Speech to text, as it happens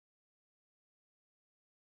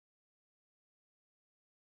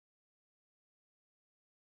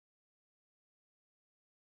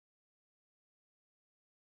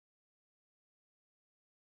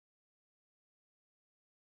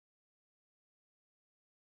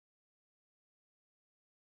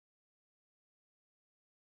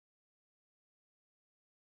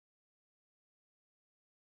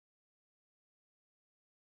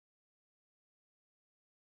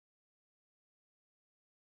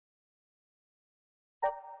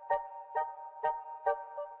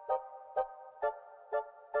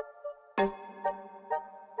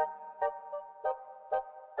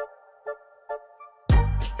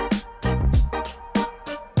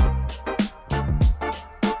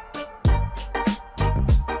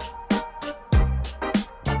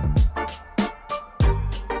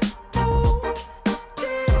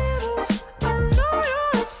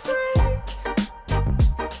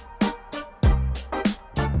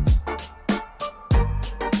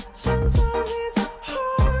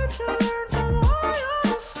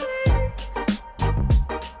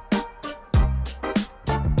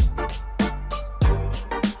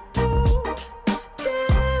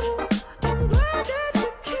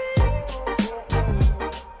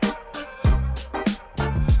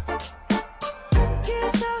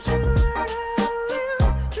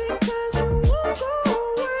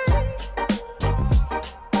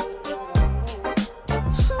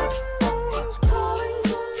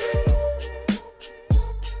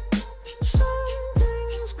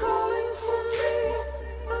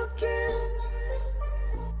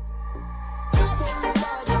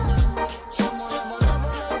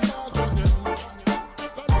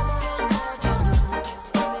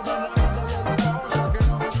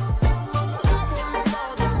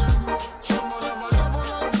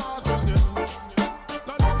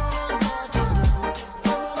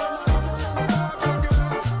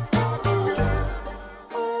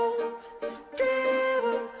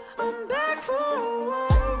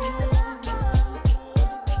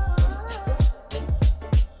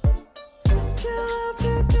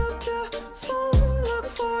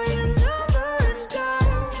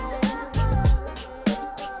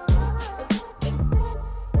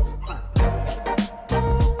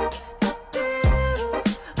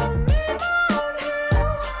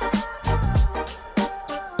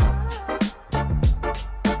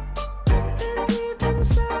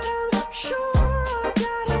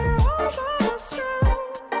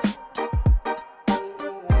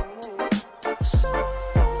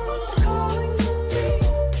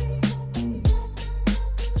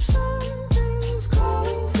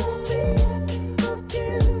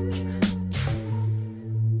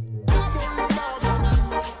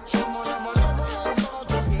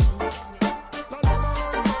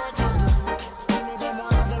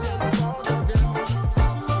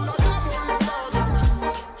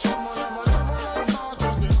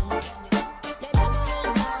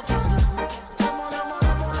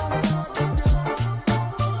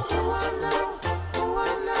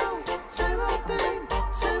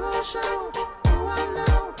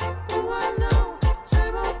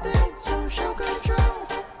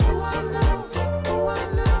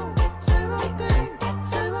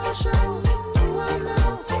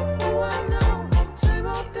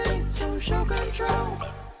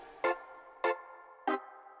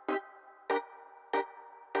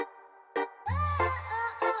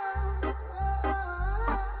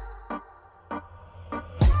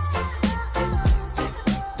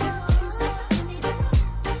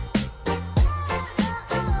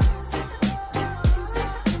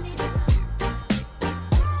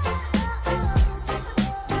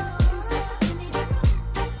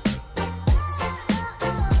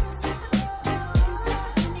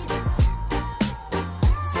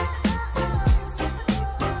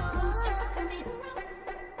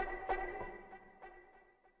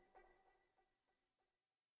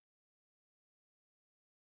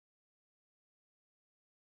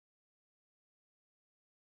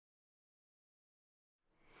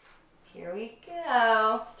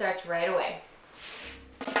starts right away.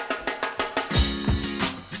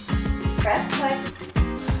 Press twice.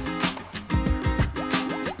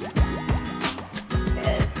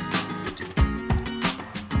 Good.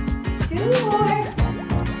 2 more.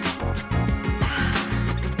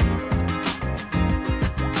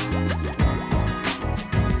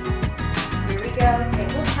 Here we go.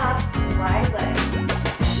 Tabletop, wide legs.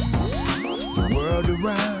 The world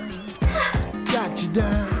around got you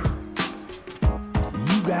down.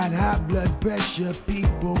 You got high blood pressure,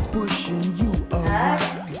 people pushing you around.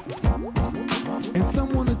 And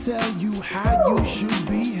someone to tell you how you should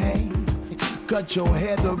behave. Cut your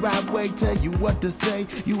hair the right way, tell you what to say.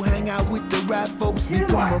 You hang out with the right folks,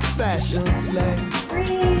 become a fashion slave. Free.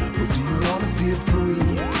 But do you want to feel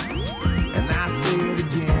free? And I say it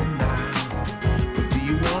again now. But do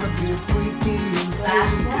you want to feel freaky and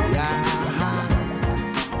free?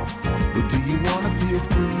 But do you want to feel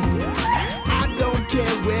free? I don't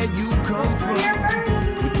care where you come from.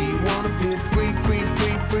 But do you want to feel free, free,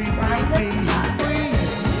 free, free, free, free?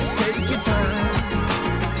 Take your time.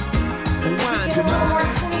 Wind your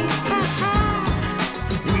mind.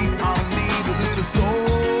 We all need a little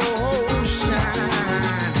soul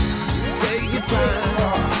shine. Take your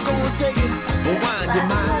time. Go and take it. Wind your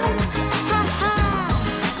mind.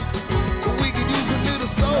 We can use a little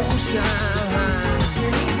soul shine.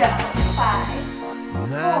 Here we go. 5,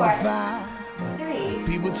 9 to 5. 3.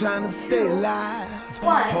 People trying to stay alive.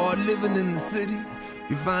 1. Hard living in the city.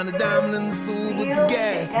 You find a diamond in the soul, but the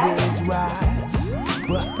gas bills rise.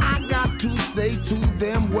 Well, I got to say to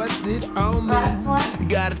them, what's it all mean? You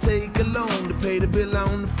gotta take a loan to pay the bill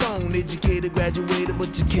on the phone. Educated, graduated,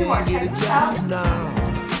 but you can't get a job now.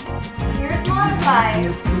 Here's Do you one. wanna 5.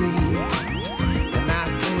 feel free? And I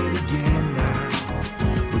say it again now.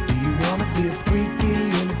 But do you wanna feel freaky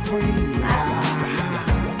and free?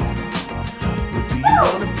 But do you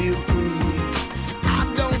wanna feel free? I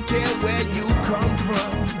don't care where you come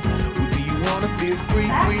from. But do you wanna feel free,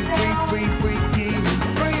 free, free, free, freaky and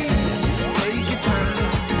free? Take your time.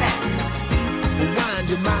 Wind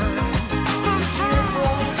your mind.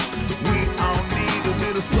 We all need a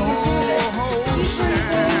little soul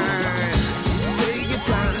shine. Take your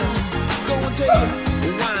time. Go and take it.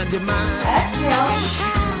 Wind your mind. Exhale.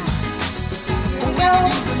 We can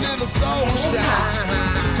use a little soul shine.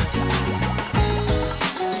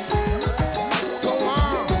 Go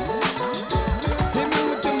on. Hit me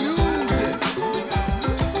with the music.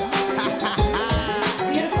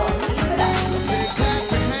 Beautiful. Keep it up. Say clap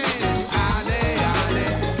your hands, ah day, ah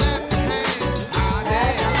day. Clap your hands, ah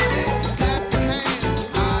day, ah day. Clap your hands,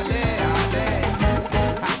 ah day, ah day.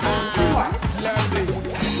 2 more. It's lovely.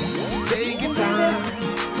 Take your time,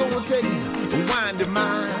 go and take it, wind your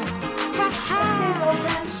mind.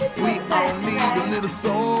 We all need a little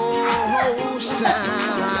soul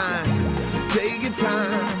shine. Take your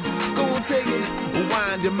time, go and take it,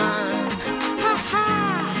 wind your mind.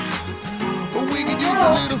 We can use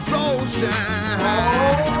a little soul shine.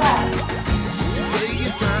 Take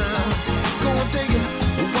your time, go and take it,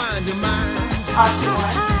 wind your mind.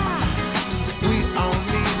 We all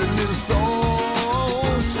need a little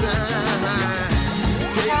soul shine.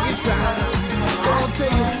 Take your time, go and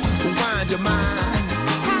take it, wind your mind.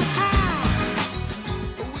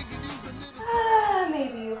 We can use a little.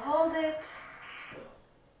 Maybe you hold it.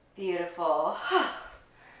 Beautiful.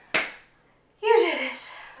 You did it.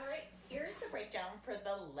 All right, here's the breakdown for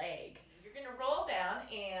the leg. You're gonna roll down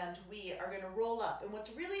and we are gonna roll up. And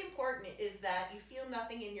what's really important is that you feel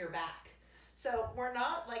nothing in your back. So we're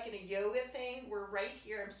not like in a yoga thing. We're right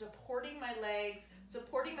here. I'm supporting my legs,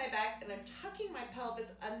 supporting my back, and I'm tucking my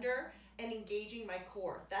pelvis under and engaging my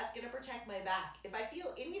core. That's gonna protect my back. If I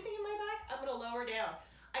feel anything in my back, I'm gonna lower down.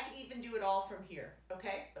 I can even do it all from here,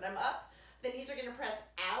 okay? But I'm up. The knees are gonna press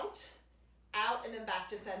out, out, and then back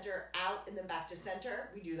to center, out, and then back to center.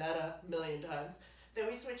 We do that a million times. Then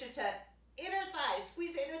we switch it to inner thighs.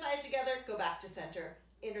 Squeeze the inner thighs together, go back to center.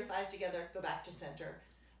 Inner thighs together, go back to center.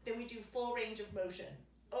 Then we do full range of motion.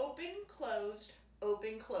 Open, closed,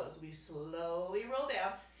 open, closed. We slowly roll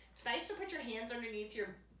down. It's nice to put your hands underneath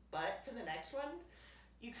your butt for the next one.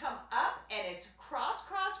 You come up and it's cross,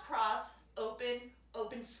 cross, cross, open,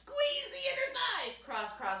 open. Squeeze the inner thighs.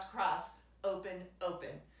 Cross, cross, cross, open,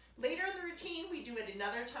 open. Later in the routine, we do it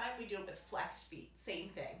another time. We do it with flexed feet. Same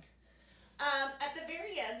thing. At the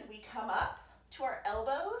very end, we come up to our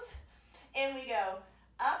elbows and we go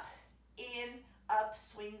up, in, up,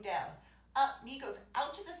 swing down. Up, knee goes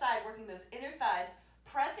out to the side, working those inner thighs,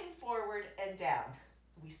 pressing forward and down.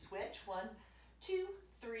 We switch. 1, 2,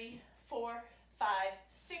 3, 4, 5,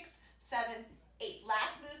 6, 7, 8.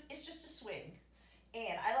 Last move is just a swing.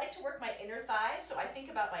 And I like to work my inner thighs, so I think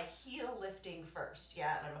about my heel lifting first,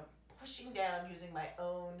 yeah, and I'm pushing down using my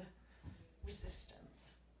own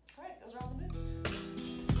resistance. All right, those are all the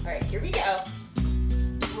moves. All right, here we go.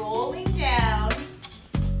 Rolling down,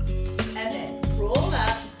 and then roll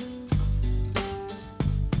up.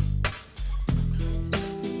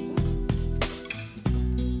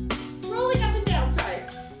 Rolling up and down, sorry.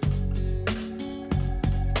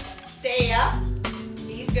 Stay up,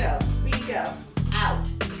 knees go, we go. Out,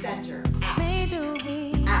 center, out,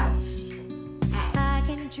 out, out. I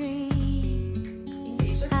can dream.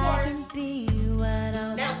 Engage the I core. can be what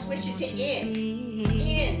I Now switch it to be.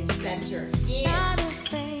 in, center, in. Not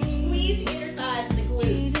afraid Squeeze the inner thighs and the to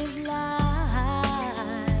glutes. live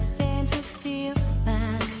life and fulfill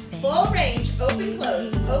my Full range, open,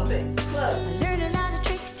 close, open, I close. learned a lot of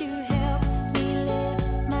tricks to help me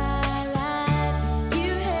live my life.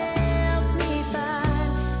 You helped me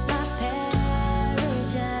find my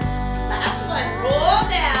paradise. Last one, roll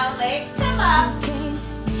down, legs come up.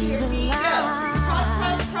 Here we go. Cross,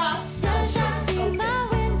 cross, cross. Sunshine through Open. my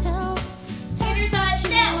window. Inner thighs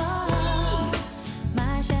down, squeeze.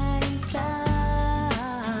 My shining star.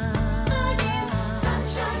 Again,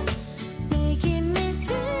 sunshine. Making me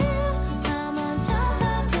feel I'm on top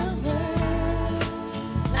of the world.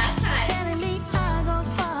 Last time. Telling me I go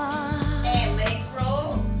far. And legs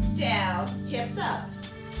roll down, hips up.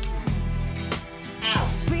 Out,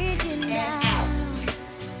 Reaching and out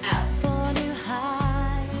out. for new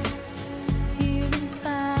heights. You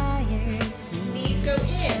inspired me. Knees go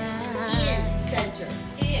in, center,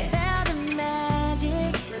 in. Felt the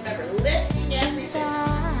magic Remember, lifting everything.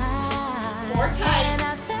 inside. More tight. And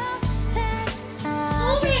I felt that I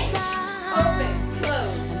Hold could it. fly. Open,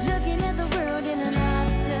 close. Looking at the world in an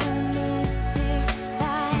optimistic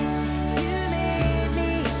light. You made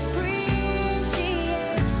me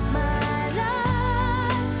appreciate my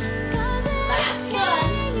life. 'Cause Last every one.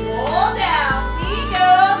 day Roll down. We go.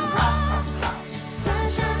 Cross, cross, cross.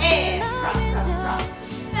 sunshine And in my cross, cross, window. cross.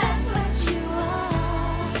 That's what you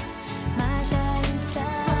are, my shining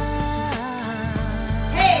star.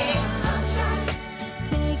 Hey, sunshine.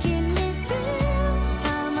 Making me feel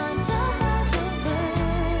I'm on top of the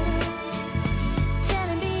world.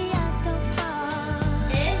 Telling me I go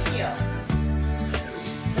far. And heel.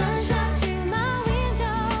 Sunshine through my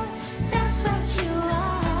window. That's what you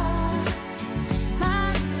are,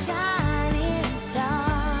 my shining star.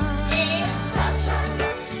 And sunshine.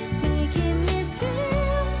 Making me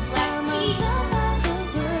feel I'm on Last top of the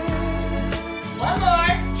world. One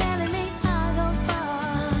more. Telling me I go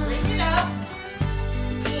far. Bring it up.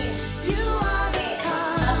 In. You are the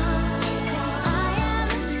calm, and I am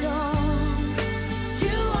the storm.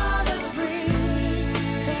 You are the breeze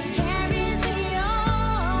that carries me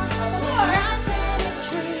on. When I set a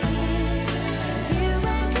tree, you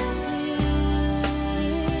anchor me.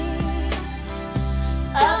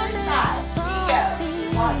 Other side. We go.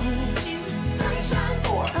 1, 2, 3,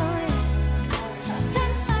 4. Oh yeah,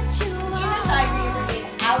 that's what you Inner are. thigh rear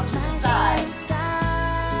in, out to the My side. shining star.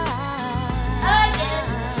 Again,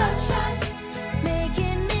 sunshine.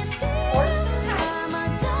 Making me feel Force to tight. I'm on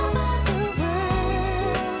top of the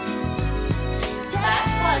world.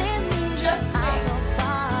 Last one. Telling me Just I swing. go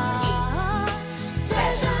far.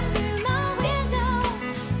 Sunshine through my window.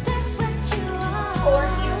 That's what you Four are.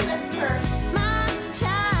 heel lifts first. My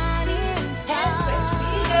shining star. And switch.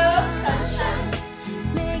 We go. Sunshine.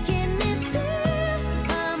 Making me feel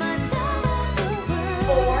I'm on top of the world.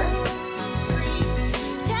 4, 3,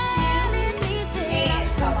 Telling me that and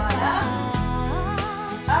come on up.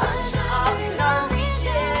 Up. Opposite arm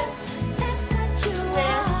reaches. that's what you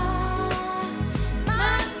are,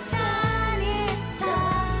 my shining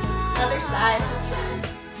star. Other side.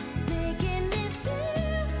 Making me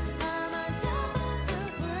feel I'm on top of the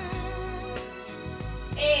world.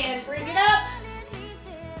 And bring it up. Telling me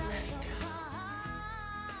that I go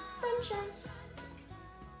far. Sunshine.